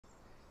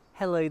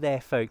Hello there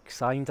folks,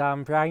 I'm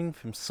Dan Brown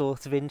from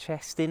Sort of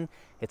Interesting.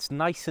 It's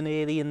nice and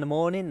early in the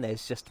morning,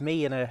 there's just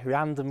me and a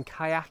random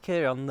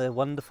kayaker on the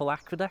wonderful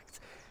Aqueduct.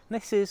 And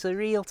this is a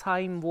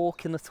real-time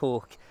walk and a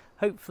talk,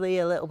 hopefully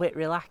a little bit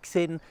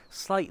relaxing,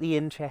 slightly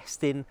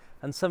interesting,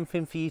 and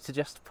something for you to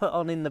just put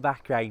on in the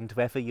background,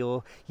 whether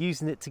you're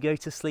using it to go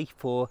to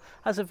sleep or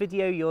as a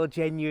video you're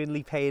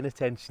genuinely paying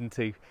attention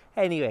to.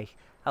 Anyway,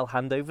 I'll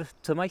hand over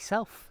to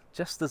myself,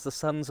 just as the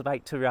sun's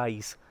about to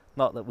rise,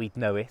 not that we'd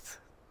know it.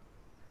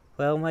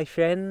 Well my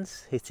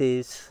friends, it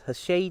is a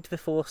shade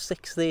before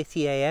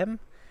 6:30 AM.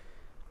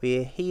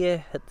 We're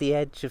here at the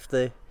edge of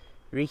the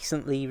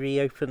recently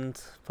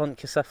reopened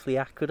Pontcysyllu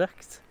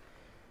Aqueduct.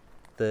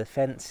 The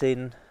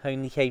fencing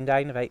only came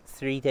down about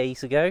 3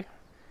 days ago.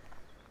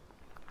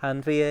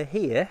 And we are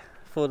here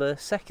for the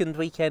second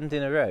weekend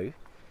in a row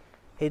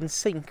in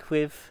sync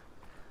with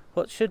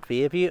what should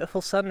be a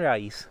beautiful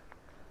sunrise.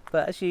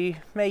 But as you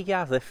may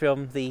gather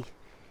from the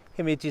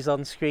images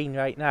on screen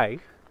right now,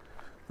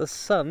 the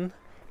sun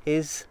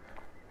is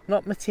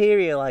not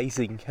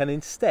materialising, and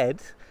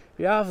instead,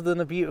 rather than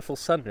a beautiful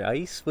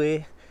sunrise,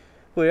 we're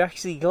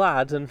actually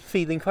glad and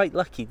feeling quite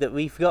lucky that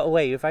we've got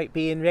away without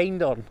being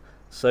rained on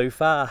so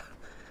far.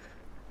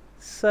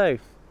 So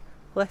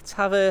let's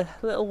have a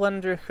little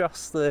wander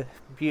across the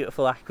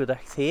beautiful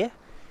aqueduct here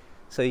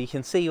so you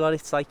can see what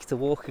it's like to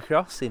walk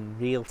across in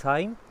real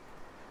time.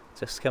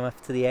 Just come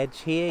up to the edge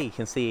here, you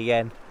can see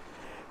again,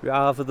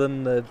 rather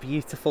than the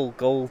beautiful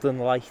golden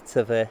light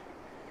of a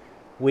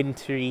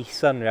wintry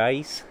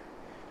sunrise,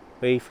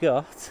 we've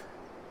got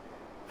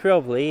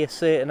probably a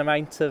certain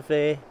amount of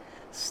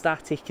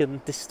static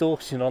and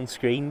distortion on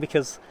screen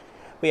because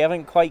we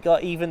haven't quite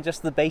got even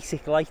just the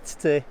basic light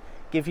to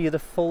give you the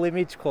full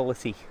image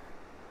quality.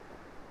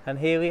 And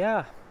here we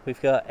are,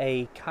 we've got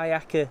a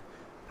kayaker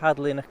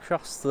paddling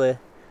across the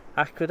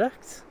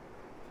aqueduct.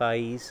 If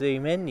I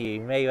zoom in,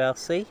 you may well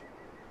see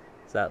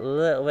there's that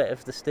little bit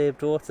of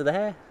disturbed water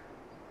there.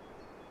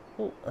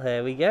 Oh,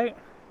 there we go.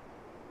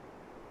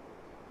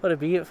 What a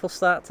beautiful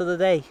start to the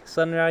day,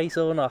 sunrise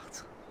or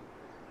not.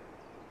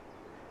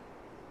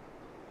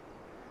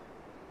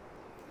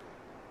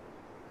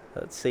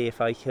 Let's see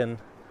if I can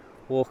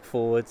walk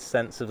forward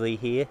sensibly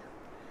here.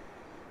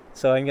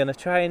 So I'm going to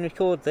try and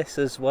record this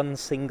as one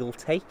single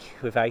take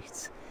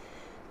without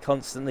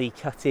constantly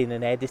cutting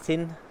and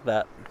editing,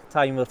 but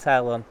time will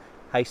tell on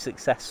how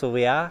successful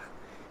we are,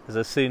 because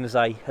as soon as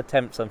I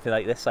attempt something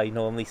like this I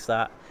normally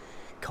start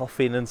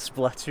coughing and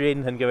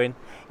spluttering and going,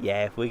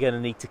 yeah, we're going to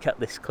need to cut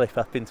this clip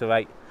up into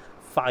about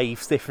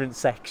 5 different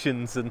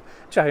sections and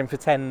try and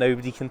pretend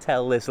nobody can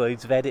tell there's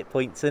loads of edit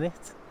points in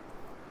it.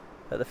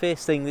 But the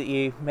first thing that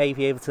you may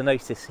be able to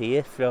notice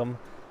here from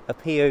a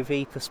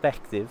POV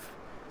perspective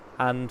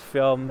and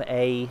from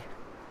a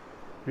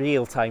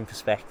real-time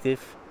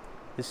perspective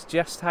is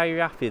just how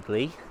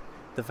rapidly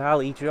the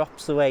valley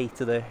drops away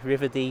to the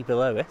River Dee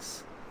below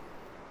us.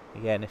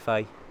 Again, if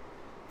I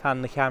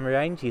pan the camera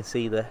around, you can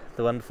see the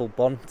wonderful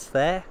Bont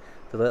there,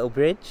 the little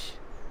bridge.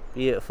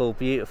 Beautiful,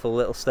 beautiful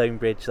little stone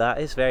bridge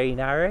that is, very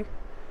narrow.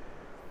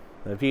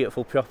 And a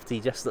beautiful property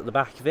just at the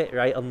back of it,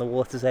 right on the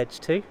water's edge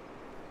too.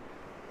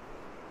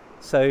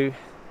 So,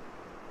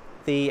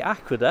 the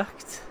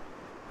aqueduct,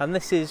 and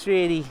this is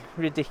really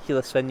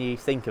ridiculous when you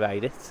think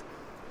about it,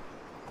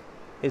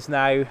 is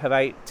now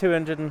about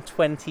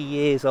 220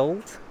 years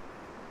old.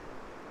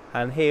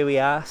 And here we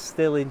are,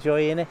 still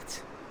enjoying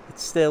it.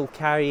 It's still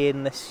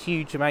carrying this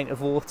huge amount of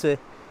water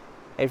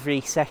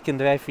every second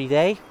of every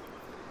day,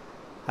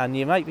 and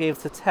you might be able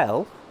to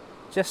tell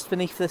just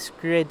beneath this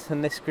grid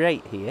and this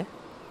grate here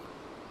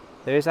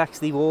there is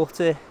actually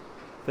water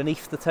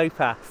beneath the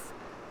towpath,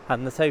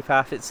 and the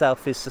towpath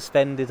itself is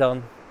suspended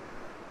on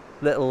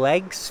little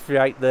legs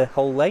throughout the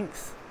whole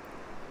length.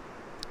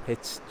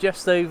 It's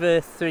just over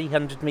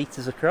 300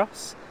 metres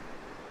across,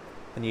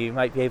 and you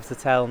might be able to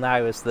tell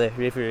now as the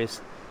river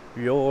is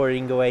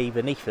roaring away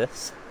beneath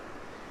us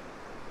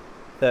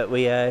that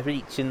we are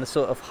reaching the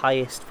sort of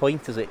highest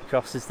point as it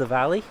crosses the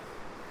valley.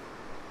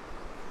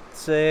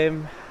 It's, I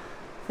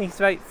think it's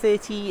about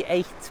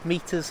 38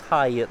 metres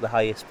high at the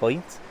highest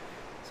point.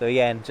 So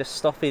again, just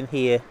stopping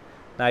here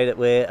now that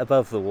we're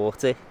above the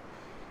water, you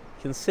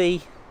can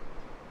see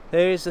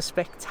there is a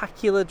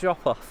spectacular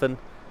drop off and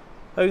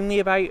only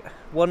about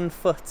 1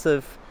 foot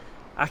of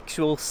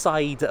actual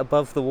side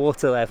above the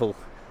water level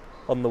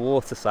on the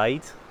water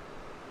side.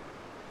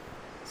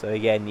 So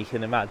again, you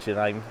can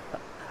imagine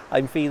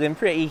I'm feeling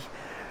pretty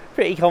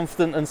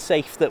confident and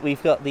safe that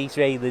we've got these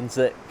railings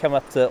that come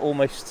up to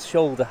almost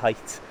shoulder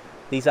height.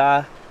 These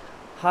are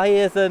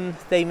higher than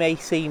they may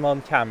seem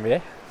on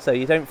camera, so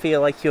you don't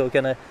feel like you're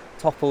going to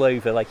topple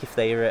over like if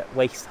they were at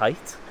waist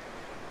height.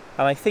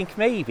 And I think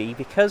maybe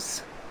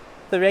because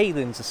the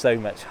railings are so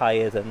much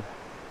higher than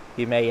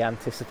you may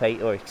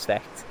anticipate or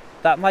expect,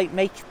 that might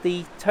make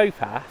the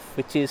towpath,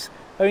 which is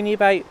only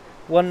about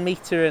 1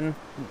 metre and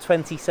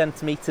 20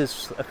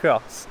 centimetres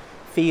across,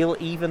 feel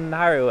even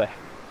narrower.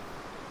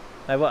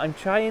 Now what I'm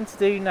trying to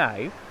do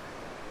now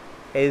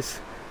is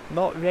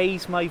not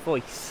raise my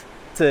voice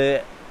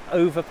to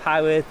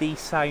overpower the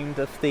sound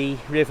of the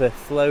river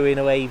flowing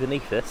away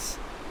beneath us,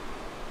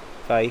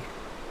 if I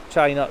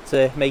try not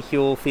to make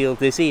you all feel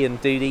dizzy and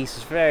do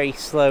these very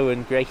slow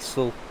and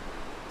graceful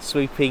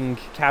swooping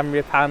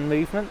camera pan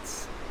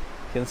movements,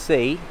 you can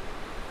see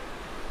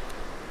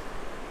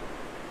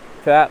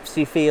perhaps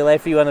you feel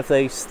every one of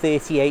those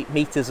 38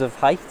 metres of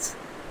height,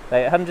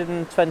 about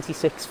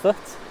 126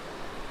 foot.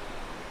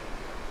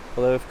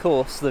 Although of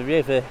course the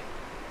river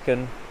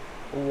can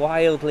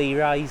wildly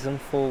rise and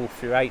fall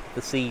throughout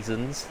the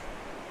seasons,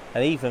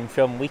 and even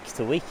from week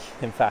to week,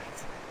 in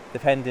fact,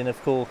 depending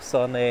of course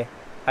on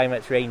how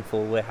much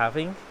rainfall we're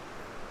having.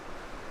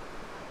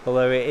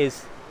 Although it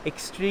is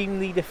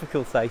extremely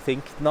difficult, I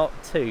think, not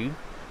to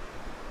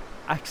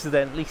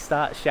accidentally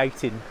start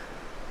shouting.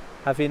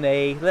 Having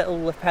a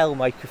little lapel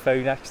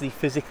microphone actually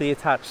physically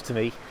attached to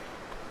me,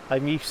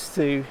 I'm used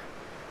to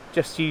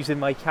just using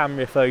my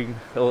camera phone,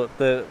 or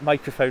the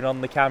microphone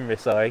on the camera,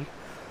 sorry.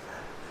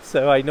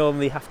 So I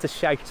normally have to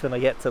shout when I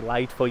get to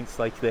loud points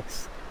like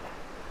this.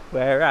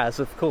 Whereas,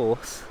 of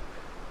course,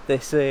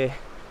 this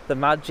the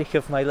magic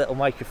of my little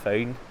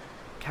microphone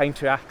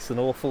counteracts an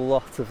awful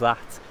lot of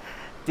that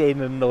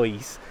din and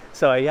noise.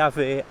 So I have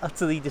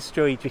utterly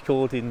destroyed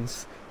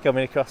recordings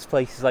coming across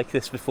places like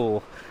this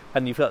before,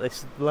 and you've got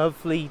this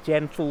lovely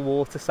gentle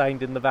water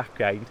sound in the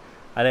background,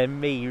 and then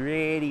me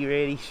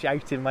really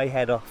shouting my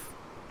head off.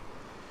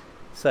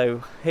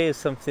 So here's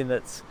something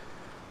that's,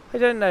 I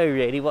don't know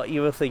really what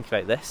you will think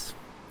about this,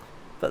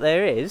 but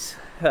there is,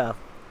 well,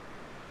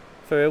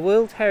 for a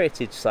World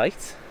Heritage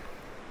Site,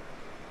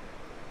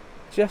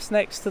 just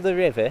next to the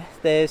river,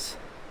 there's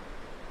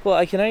what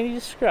I can only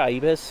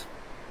describe as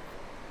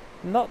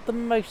not the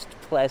most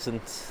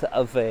pleasant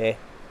of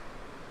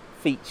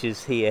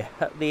features here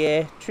at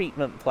the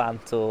treatment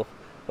plant, or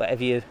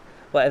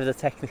whatever the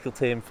technical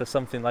term for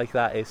something like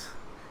that is.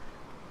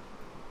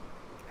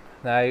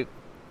 Now,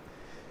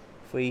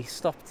 if we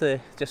stop to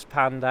just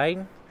pan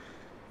down,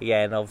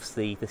 again,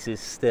 obviously this is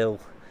still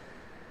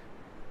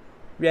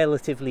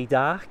relatively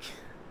dark.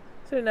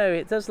 So no,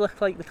 it does look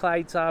like the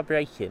clouds are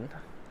breaking,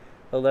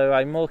 although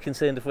I'm more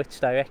concerned of which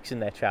direction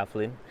they're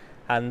travelling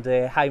and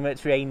how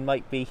much rain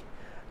might be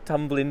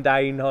tumbling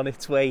down on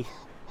its way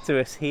to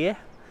us here.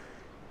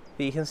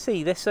 But you can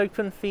see this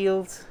open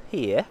field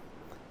here,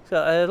 it's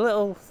got a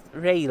little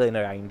railing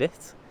around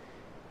it.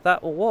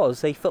 That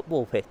was a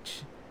football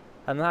pitch,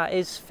 and that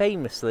is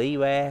famously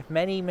where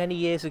many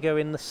years ago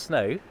in the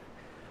snow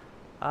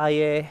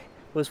I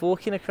was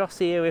walking across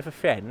here with a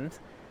friend,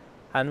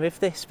 and with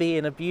this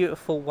being a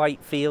beautiful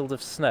white field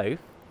of snow,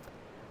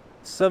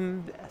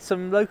 some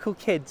local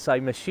kids,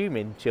 I'm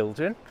assuming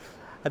children,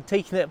 had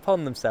taken it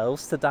upon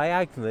themselves to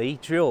diagonally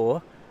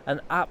draw an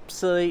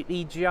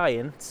absolutely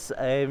giant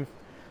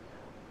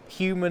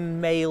human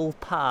male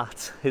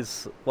part,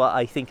 is what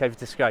I think I've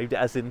described it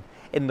as in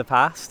the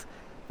past.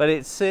 But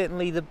it's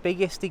certainly the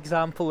biggest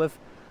example of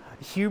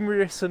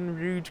humorous and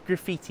rude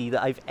graffiti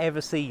that I've ever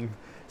seen,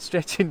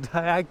 stretching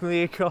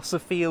diagonally across a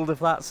field of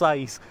that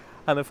size.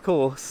 And of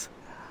course,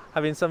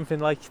 having something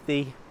like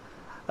the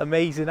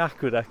amazing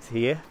aqueduct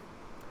here,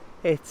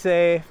 it's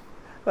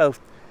well,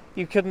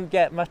 you couldn't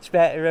get much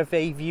better of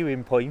a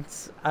viewing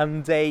point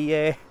and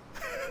a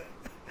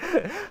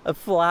a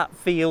flat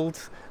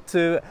field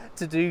to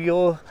do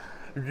your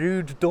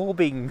rude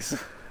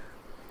daubings.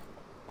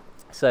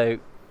 So,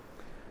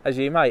 as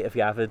you might have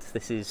gathered,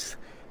 this is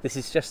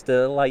just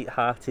a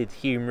light-hearted,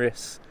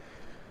 humorous,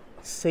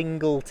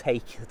 single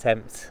take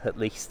attempt, at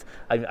least.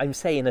 I'm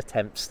saying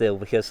attempt still,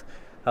 because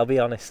I'll be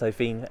honest, I've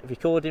been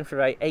recording for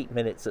about 8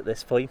 minutes at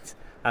this point,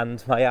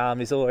 and my arm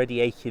is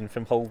already aching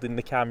from holding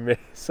the camera.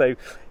 So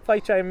if I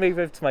try and move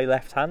over to my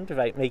left hand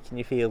without making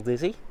you feel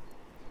dizzy,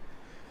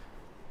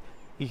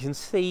 you can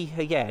see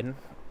again,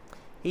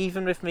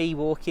 even with me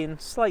walking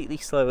slightly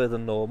slower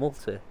than normal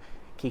to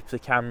keep the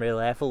camera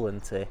level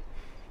and to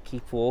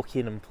keep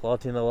walking and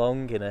plodding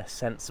along in a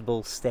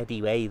sensible,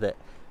 steady way that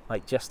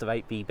might just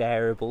about be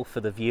bearable for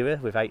the viewer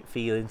without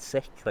feeling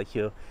sick, like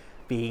you're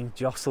being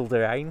jostled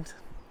around,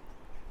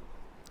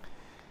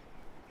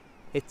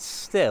 it's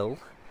still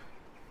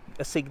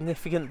a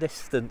significant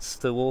distance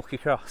to walk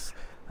across.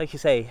 Like I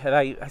say,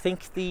 I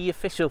think the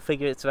official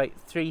figure, it's about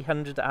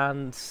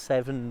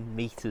 307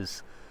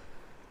 metres.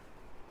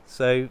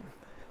 So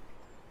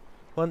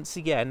once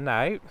again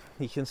now,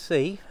 you can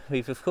see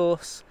we've of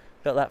course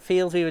got that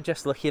field we were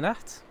just looking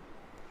at.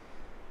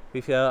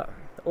 We've got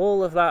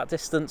all of that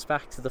distance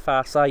back to the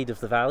far side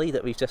of the valley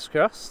that we've just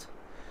crossed.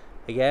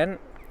 Again,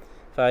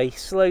 if I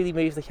slowly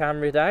move the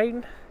camera down,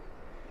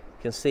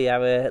 you can see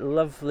our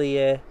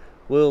lovely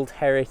World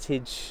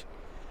Heritage,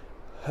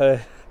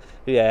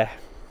 yeah,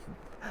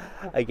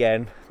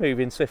 again,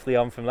 moving swiftly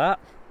on from that.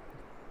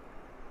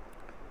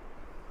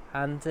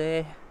 And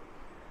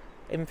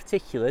in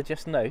particular,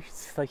 just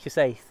note, like you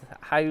say,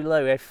 how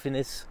low everything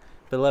is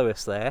below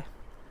us there.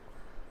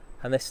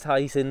 And this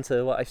ties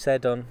into what I've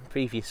said on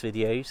previous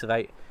videos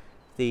about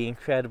the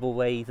incredible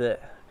way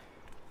that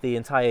the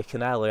entire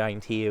canal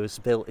around here was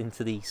built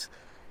into these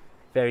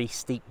very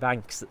steep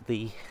banks that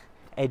the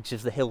edge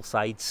of the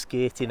hillside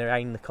skirting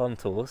around the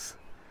contours,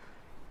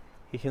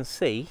 you can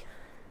see,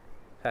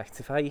 in fact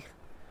if I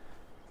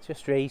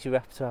just raise you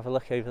up to have a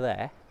look over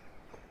there,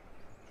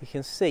 you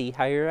can see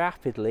how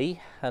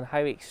rapidly and how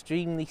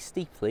extremely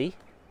steeply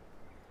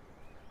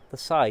the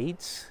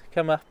sides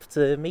come up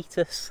to meet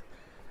us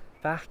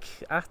back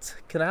at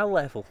canal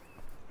level.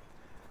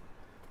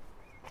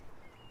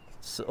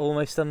 It's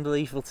almost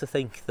unbelievable to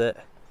think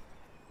that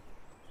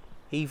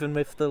even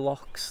with the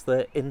locks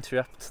that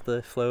interrupt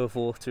the flow of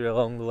water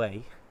along the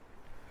way,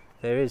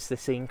 there is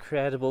this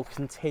incredible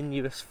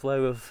continuous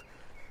flow of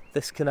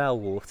this canal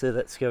water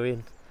that's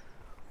going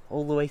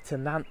all the way to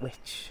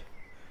Nantwich,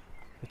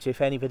 which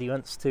if anybody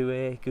wants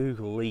to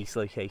Google these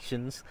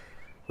locations,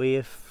 we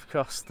have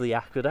crossed the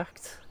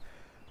Aqueduct.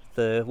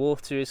 The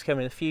water is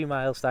coming a few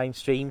miles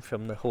downstream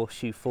from the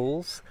Horseshoe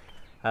Falls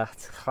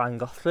at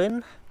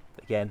Llangollen.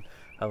 Again,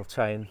 I'll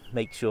try and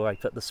make sure I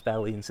put the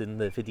spellings in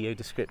the video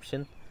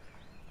description.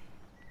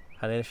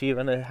 And then if you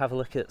want to have a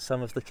look at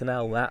some of the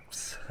canal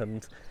maps,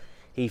 and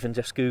even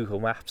just Google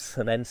Maps,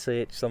 and then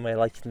search somewhere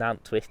like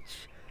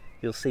Nantwich,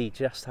 you'll see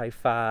just how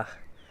far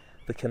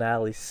the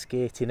canal is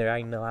skirting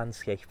around the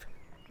landscape.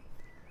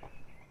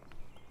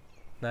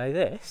 Now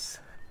this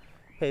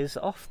is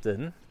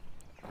often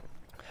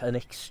an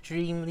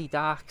extremely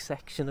dark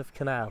section of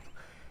canal.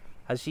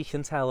 As you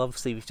can tell,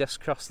 obviously we've just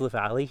crossed the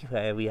valley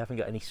where we haven't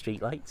got any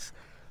street lights,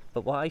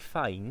 but what I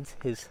find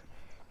is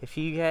if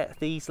you get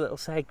these little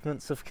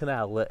segments of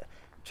canal that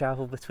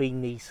travel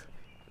between these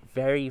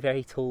very,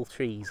 very tall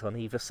trees on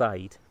either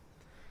side,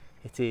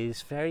 it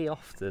is very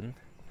often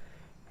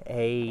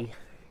a...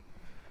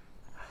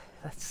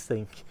 let's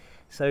think.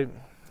 So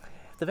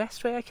the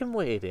best way I can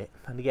word it,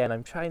 and again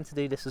I'm trying to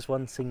do this as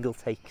one single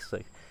take, so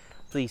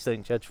please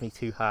don't judge me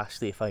too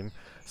harshly if I'm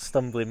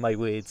stumbling my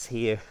words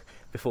here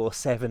before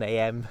 7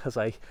 AM as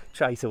I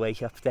try to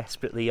wake up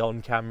desperately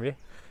on camera.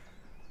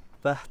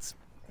 But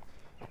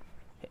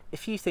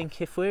if you think,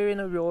 if we're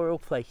in a rural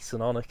place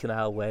and on a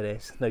canal where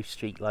there's no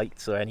street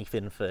lights or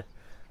anything for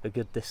a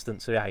good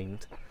distance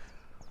around,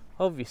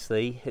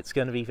 obviously it's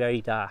going to be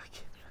very dark.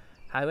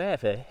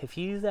 However, if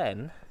you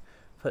then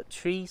put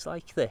trees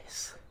like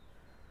this,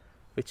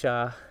 which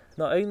are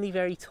not only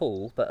very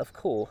tall but of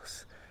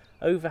course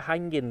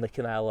overhanging the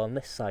canal on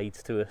this side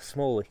to a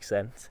small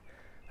extent,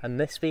 and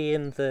this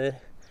being the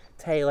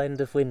tail end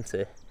of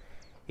winter,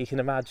 you can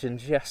imagine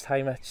just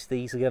how much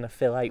these are going to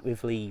fill out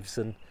with leaves.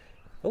 And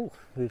oh,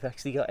 we've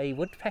actually got a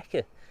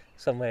woodpecker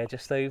somewhere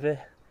just over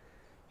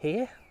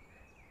here.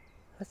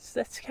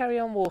 Let's carry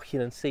on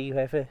walking and see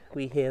whether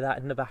we hear that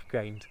in the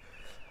background.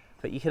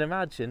 But you can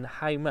imagine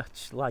how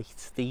much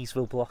light these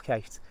will block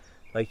out.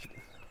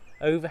 Like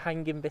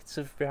overhanging bits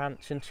of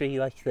branch and tree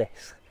like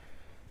this.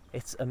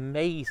 It's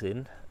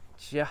amazing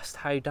just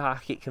how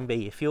dark it can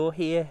be. If you're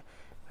here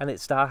and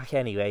it's dark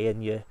anyway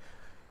and you're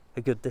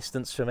a good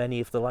distance from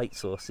any of the light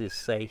sources,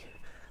 say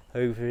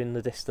over in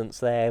the distance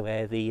there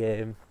where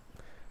the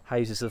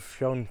houses of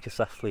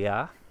Llangollen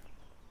are,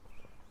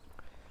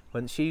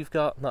 once you've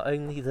got not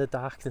only the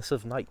darkness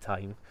of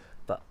nighttime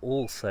but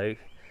also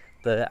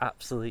the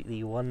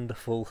absolutely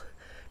wonderful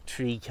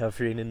tree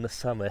covering in the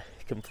summer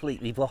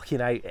completely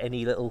blocking out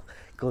any little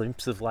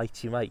glimpse of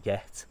light you might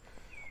get,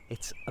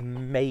 it's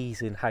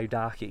amazing how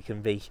dark it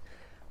can be.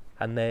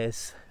 And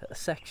there's a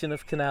section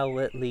of canal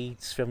that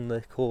leads from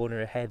the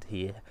corner ahead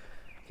here,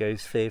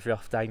 goes further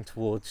off down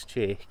towards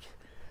Chirk.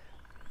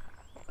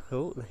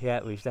 Oh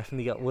yeah, we've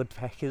definitely got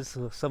woodpeckers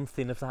or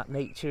something of that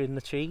nature in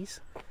the trees.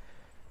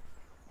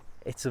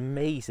 It's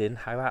amazing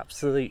how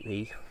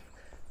absolutely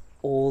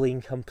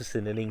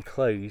all-encompassing and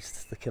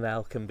enclosed the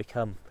canal can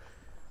become.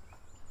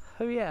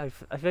 Oh yeah,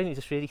 I've only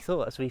just really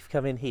thought as we've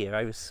come in here,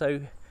 I was so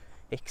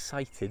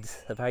excited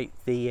about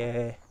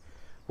the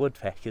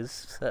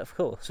woodpeckers that of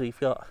course we've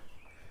got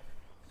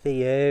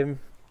the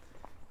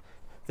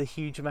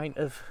huge amount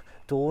of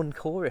dawn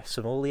chorus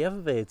from all the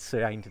other birds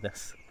surrounding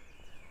us.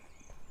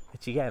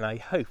 Which again, I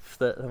hope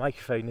that the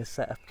microphone is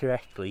set up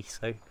correctly,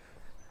 so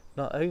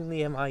not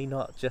only am I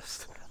not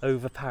just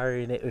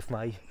overpowering it with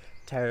my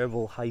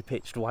terrible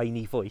high-pitched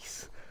whiny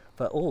voice,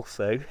 but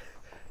also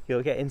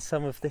you're getting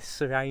some of this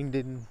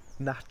surrounding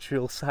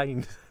natural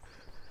sound.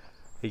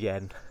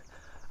 Again,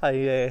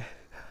 I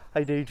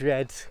do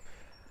dread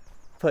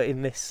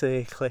putting this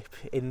clip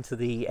into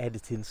the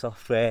editing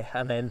software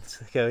and then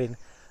going,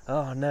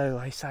 oh no,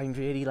 I sound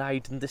really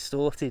loud and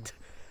distorted,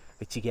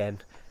 which again,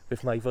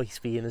 with my voice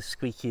being as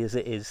squeaky as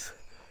it is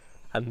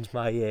and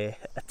my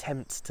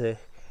attempt to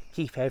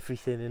keep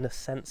everything in a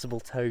sensible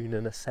tone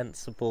and a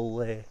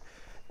sensible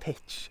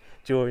pitch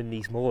during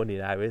these morning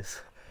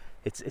hours,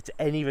 it's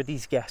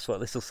anybody's guess what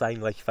this will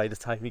sound like by the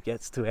time it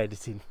gets to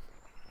editing.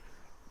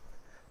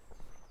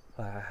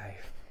 Wow.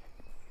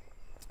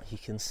 You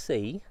can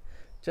see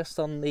just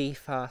on the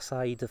far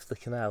side of the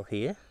canal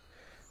here,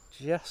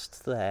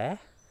 just there,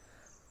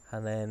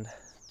 and then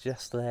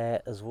just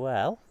there as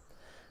well,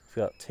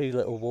 we've got two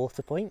little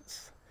water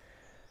points.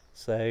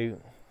 So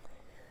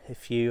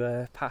if you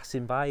are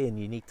passing by and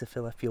you need to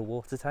fill up your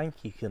water tank,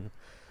 you can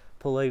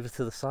pull over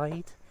to the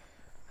side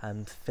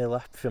and fill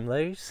up from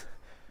those.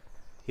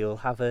 You'll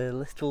have a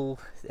little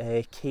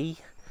key.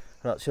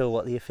 I'm not sure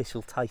what the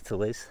official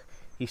title is.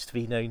 Used to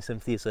be known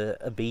simply as a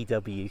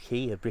BW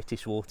key, a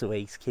British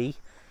Waterways key.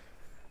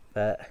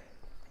 But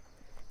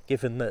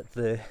given that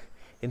the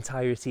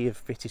entirety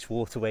of British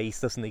Waterways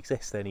doesn't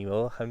exist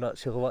anymore, I'm not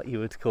sure what you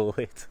would call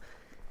it.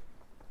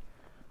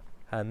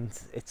 And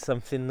it's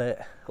something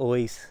that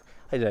always,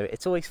 I don't know,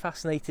 it's always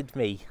fascinated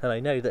me, and I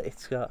know that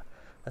it's got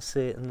a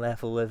certain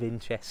level of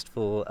interest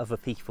for other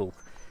people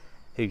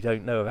who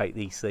don't know about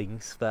these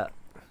things, but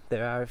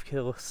there are of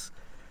course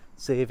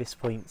service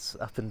points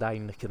up and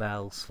down the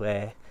canals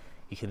where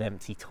you can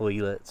empty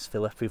toilets,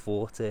 fill up with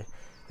water.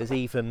 There's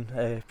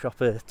even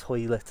proper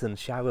toilet and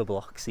shower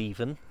blocks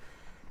even,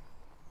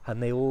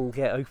 and they all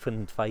get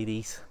opened by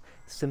these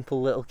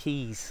simple little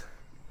keys.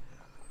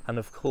 And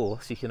of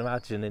course, you can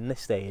imagine in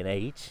this day and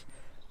age,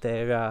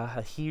 there are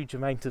a huge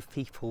amount of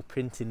people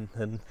printing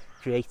and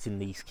creating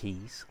these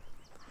keys.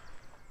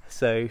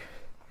 So,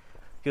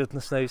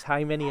 goodness knows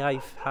how many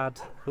I've had.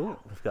 Oh,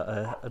 we've got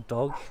a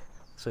dog,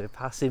 so we're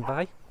passing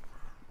by.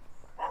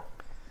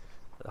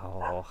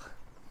 Oh.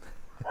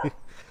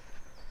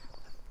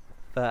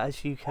 But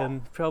as you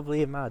can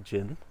probably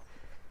imagine,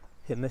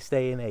 in this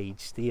day and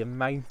age, the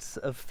amount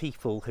of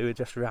people who are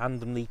just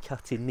randomly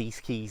cutting these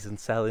keys and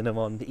selling them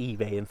on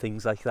eBay and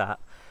things like that,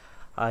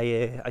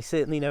 I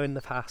certainly know in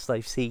the past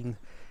I've seen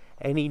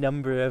any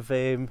number of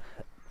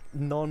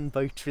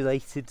non-boat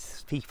related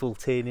people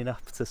turning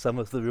up to some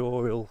of the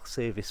rural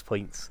service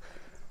points,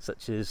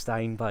 such as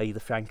down by the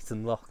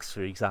Frankton Locks,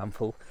 for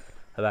example,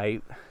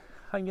 about,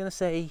 I'm going to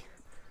say,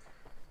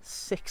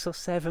 6 or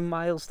 7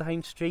 miles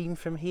downstream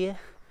from here,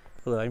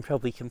 although I'm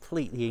probably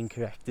completely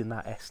incorrect in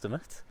that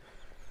estimate.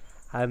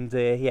 And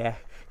yeah,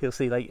 you'll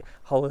see like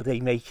holiday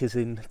makers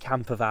in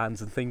camper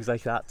vans and things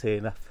like that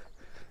turn up,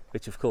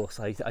 which of course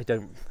I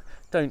don't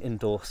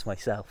endorse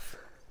myself.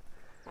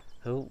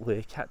 Oh,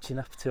 we're catching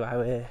up to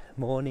our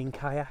morning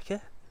kayaker.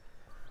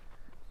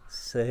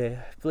 So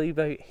Blue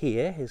Boat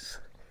here is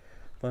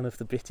one of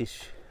the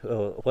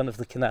one of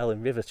the Canal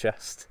and River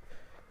Trust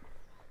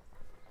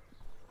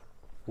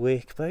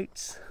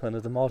workboats, one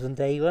of the modern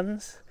day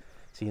ones.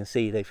 So you can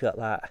see they've got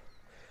that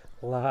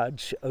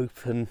large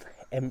open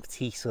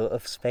empty sort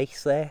of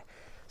space there,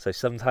 so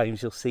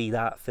sometimes you'll see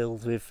that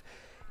filled with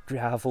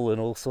gravel and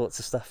all sorts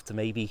of stuff to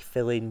maybe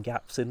fill in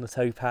gaps in the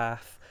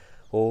towpath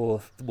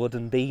or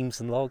wooden beams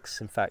and logs.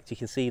 In fact, you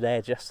can see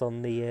there just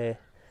on the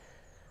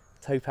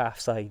towpath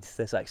side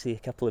there's actually a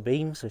couple of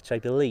beams which I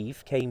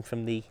believe came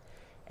from the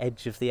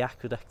edge of the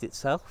aqueduct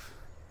itself,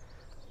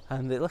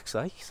 and it looks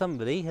like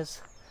somebody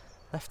has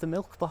left a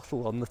milk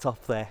bottle on the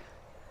top there.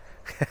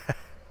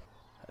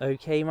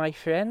 Okay my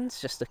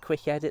friends, just a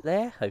quick edit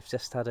there. I've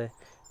just had a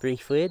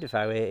brief word with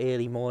our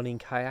early morning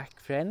kayak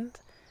friend,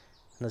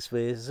 and as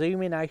we're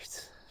zooming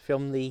out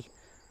from the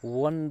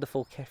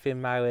wonderful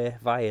Cefn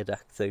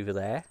viaduct over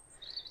there,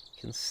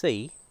 you can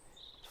see,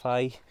 if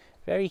I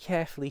very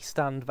carefully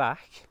stand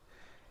back,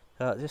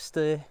 just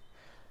a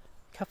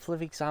couple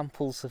of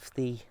examples of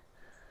the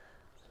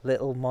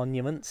little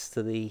monuments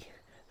to the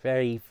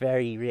very,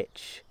 very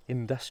rich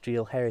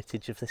industrial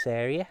heritage of this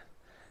area.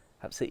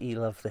 Absolutely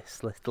love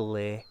this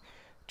little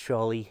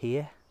trolley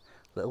here,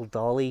 little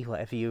dolly,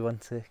 whatever you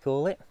want to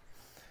call it.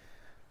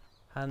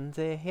 And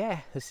yeah,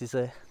 this is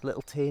a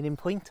little turning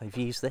point. I've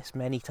used this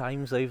many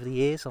times over the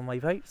years on my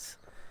boats.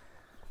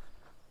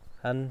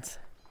 And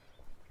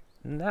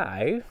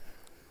now,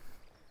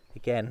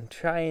 again,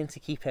 trying to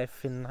keep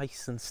everything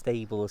nice and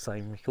stable as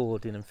I'm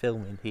recording and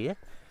filming here.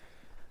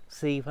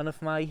 See, one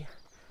of my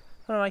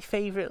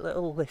favourite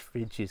little lift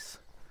bridges.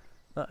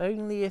 Not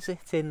only is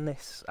it in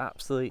this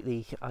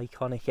absolutely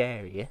iconic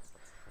area,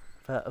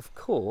 but of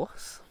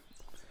course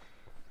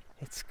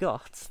it's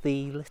got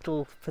the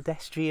little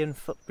pedestrian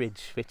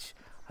footbridge, which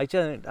I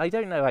don't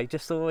know, I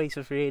just always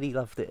have really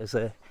loved it as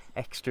a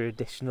extra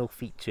additional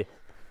feature.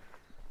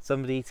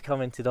 Somebody's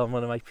commented on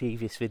one of my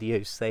previous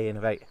videos saying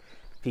about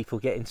people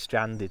getting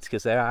stranded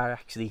because there are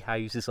actually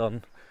houses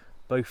on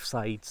both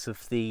sides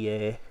of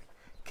the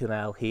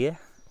canal here.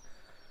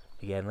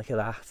 Again, look at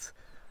that.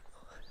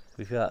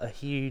 We've got a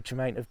huge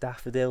amount of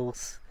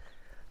daffodils,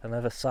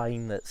 another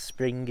sign that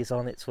spring is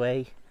on its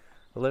way.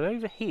 Although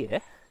over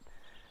here,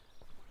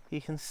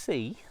 you can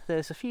see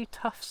there's a few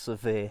tufts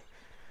of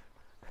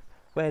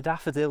where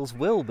daffodils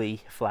will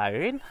be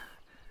flowering,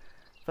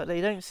 but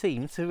they don't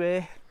seem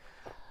to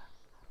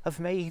have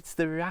made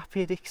the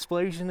rapid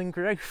explosion and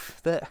growth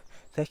that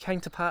their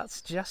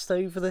counterparts just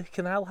over the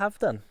canal have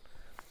done.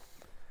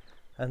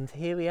 And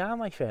here we are,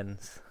 my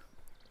friends.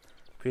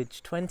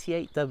 Bridge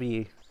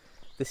 28W.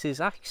 This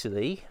is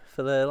actually,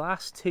 for the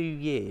last 2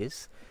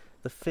 years,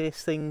 the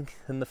first thing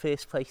and the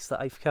first place that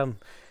I've come.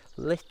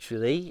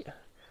 Literally,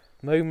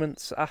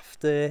 moments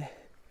after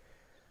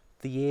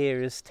the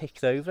year has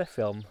ticked over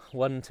from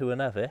one to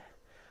another,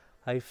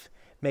 I've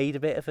made a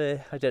bit of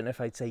a, I don't know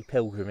if I'd say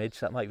pilgrimage,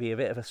 that might be a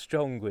bit of a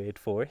strong word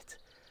for it,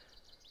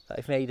 but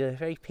I've made a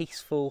very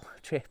peaceful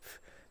trip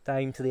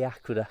down to the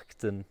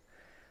aqueduct. And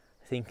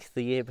I think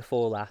the year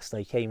before last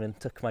I came and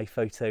took my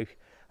photo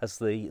as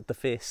the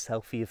first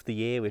selfie of the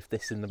year with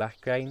this in the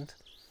background.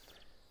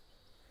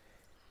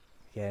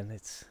 Again,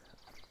 it's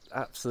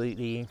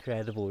absolutely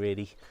incredible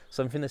really.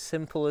 Something as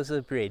simple as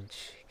a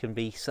bridge can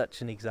be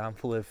such an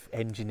example of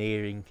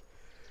engineering.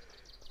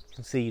 You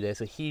can see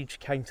there's a huge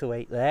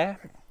counterweight there,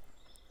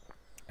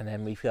 and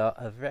then we've got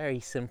a very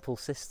simple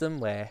system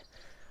where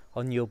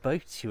on your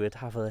boat you would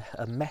have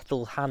a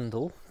metal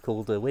handle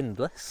called a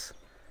windlass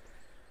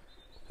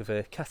with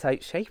a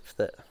cutout shape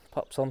that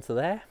pops onto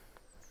there.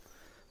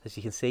 As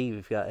you can see,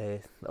 we've got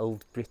an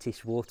old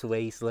British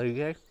Waterways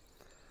logo,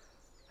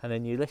 and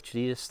then you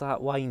literally just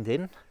start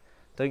winding.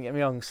 Don't get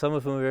me wrong, some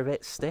of them are a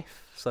bit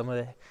stiff, some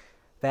are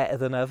better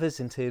than others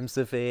in terms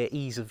of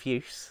ease of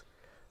use,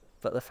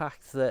 but the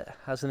fact that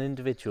as an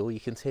individual you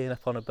can turn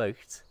up on a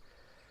boat,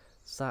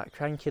 start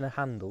cranking a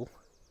handle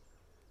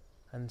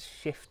and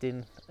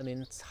shifting an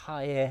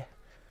entire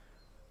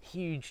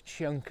huge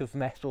chunk of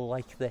metal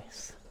like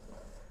this.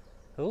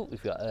 Oh,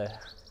 we've got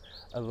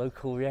a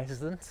local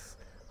resident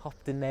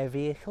hopped in their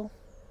vehicle.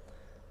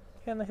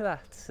 Yeah, look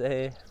at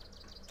that.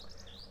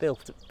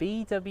 Built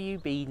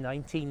BWB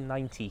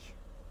 1990,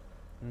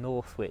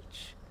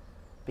 Northwich.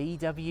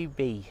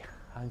 BWB.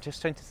 I'm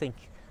just trying to think.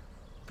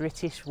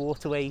 British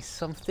Waterways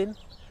something?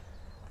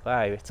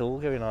 Wow, it's all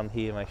going on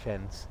here, my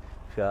friends.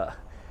 We've got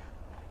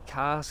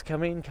cars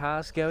coming,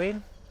 cars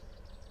going.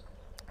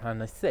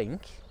 And I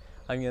think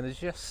I'm going to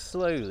just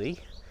slowly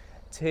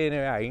turn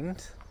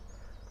around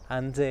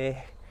and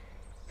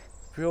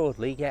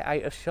broadly get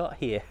out of shot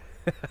here.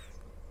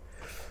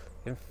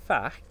 In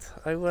fact,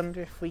 I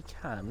wonder if we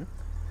can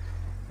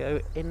go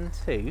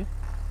into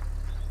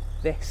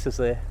this as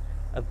a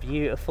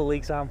beautiful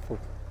example.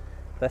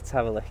 Let's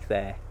have a look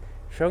there.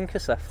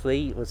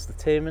 Llwncasufli was the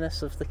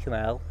terminus of the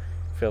canal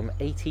from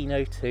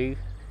 1802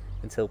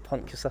 until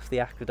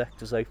Pontcasufli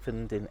Aqueduct was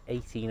opened in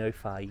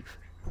 1805.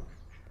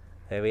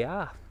 There we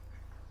are.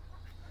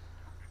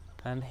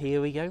 And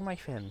here we go, my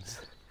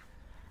friends.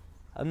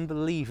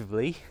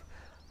 Unbelievably,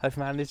 I've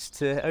managed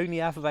to only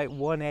have about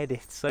one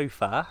edit so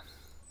far.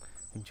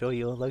 Enjoy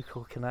your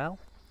local canal.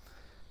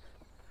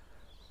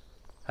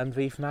 And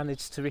we've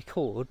managed to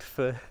record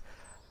for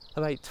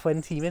about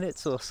 20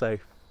 minutes or so.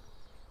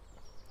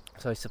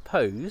 So I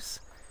suppose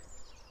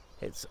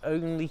it's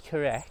only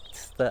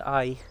correct that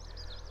I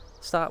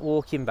start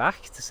walking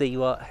back to see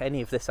what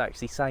any of this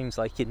actually sounds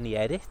like in the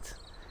edit,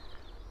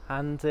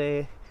 and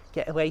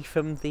get away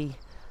from the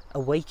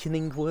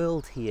awakening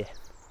world here.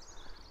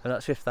 I'm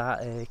not sure if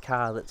that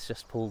car that's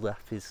just pulled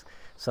up is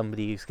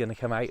somebody who's going to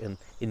come out and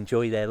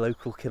enjoy their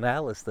local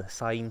canal, as the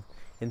sign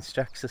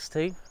instructs us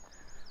to.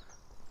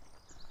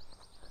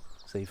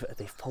 So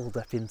they've pulled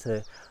up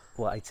into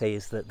what I'd say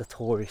is the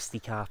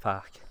touristy car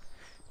park.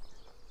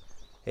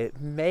 It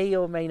may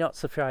or may not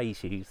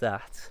surprise you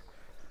that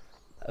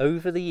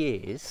over the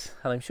years,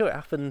 and I'm sure it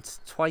happened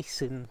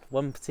twice in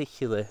one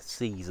particular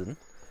season,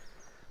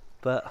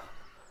 but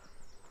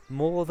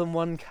more than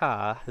one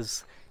car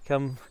has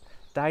come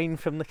down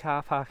from the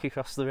car park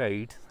across the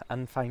road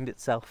and found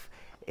itself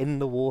in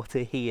the water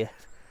here.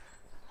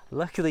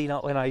 Luckily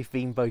not when I've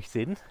been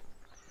boating,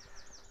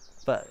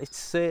 but it's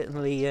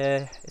certainly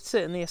a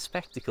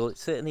spectacle.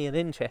 It's certainly an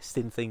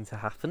interesting thing to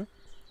happen.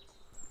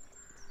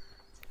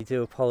 I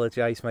do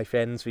apologise, my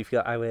friends, we've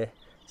got our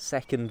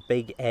second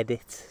big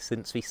edit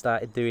since we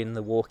started doing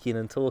the walking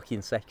and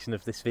talking section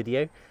of this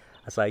video,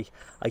 as I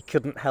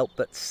couldn't help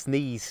but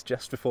sneeze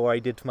just before I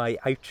did my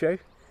outro.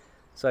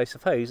 So I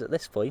suppose at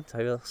this point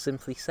I will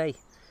simply say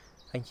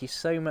thank you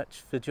so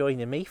much for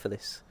joining me for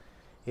this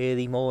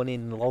early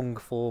morning long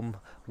form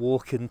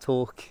walk and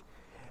talk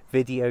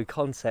video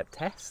concept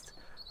test.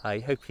 I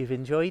hope you've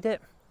enjoyed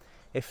it.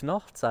 If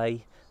not,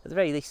 I at the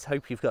very least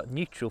hope you've got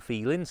neutral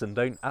feelings and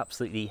don't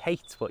absolutely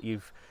hate what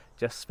you've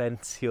just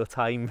spent your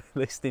time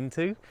listening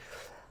to.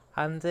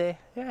 And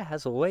yeah,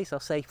 as always,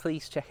 I'll say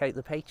please check out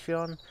the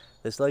Patreon.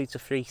 There's loads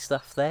of free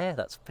stuff there.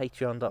 That's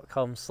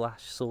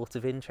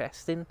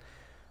patreon.com/sortofinteresting.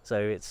 So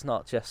it's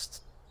not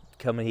just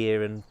come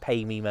here and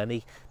pay me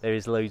money. There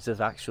is loads of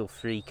actual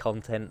free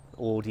content,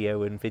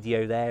 audio and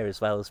video there,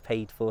 as well as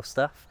paid for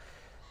stuff.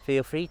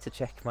 Feel free to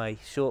check my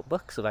short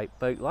books about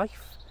boat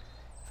life.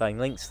 Find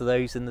links to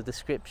those in the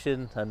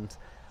description, and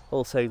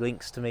also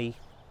links to me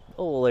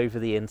all over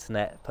the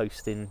internet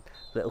posting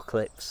little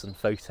clips and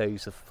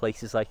photos of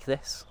places like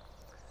this.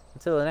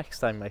 Until the next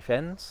time, my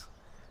friends,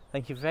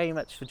 thank you very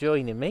much for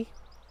joining me.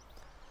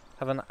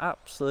 Have an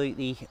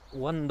absolutely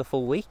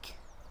wonderful week.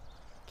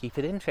 Keep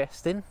it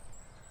interesting,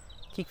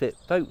 keep it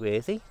boat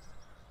worthy,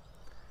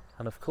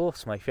 and of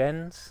course, my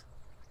friends,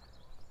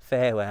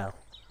 farewell.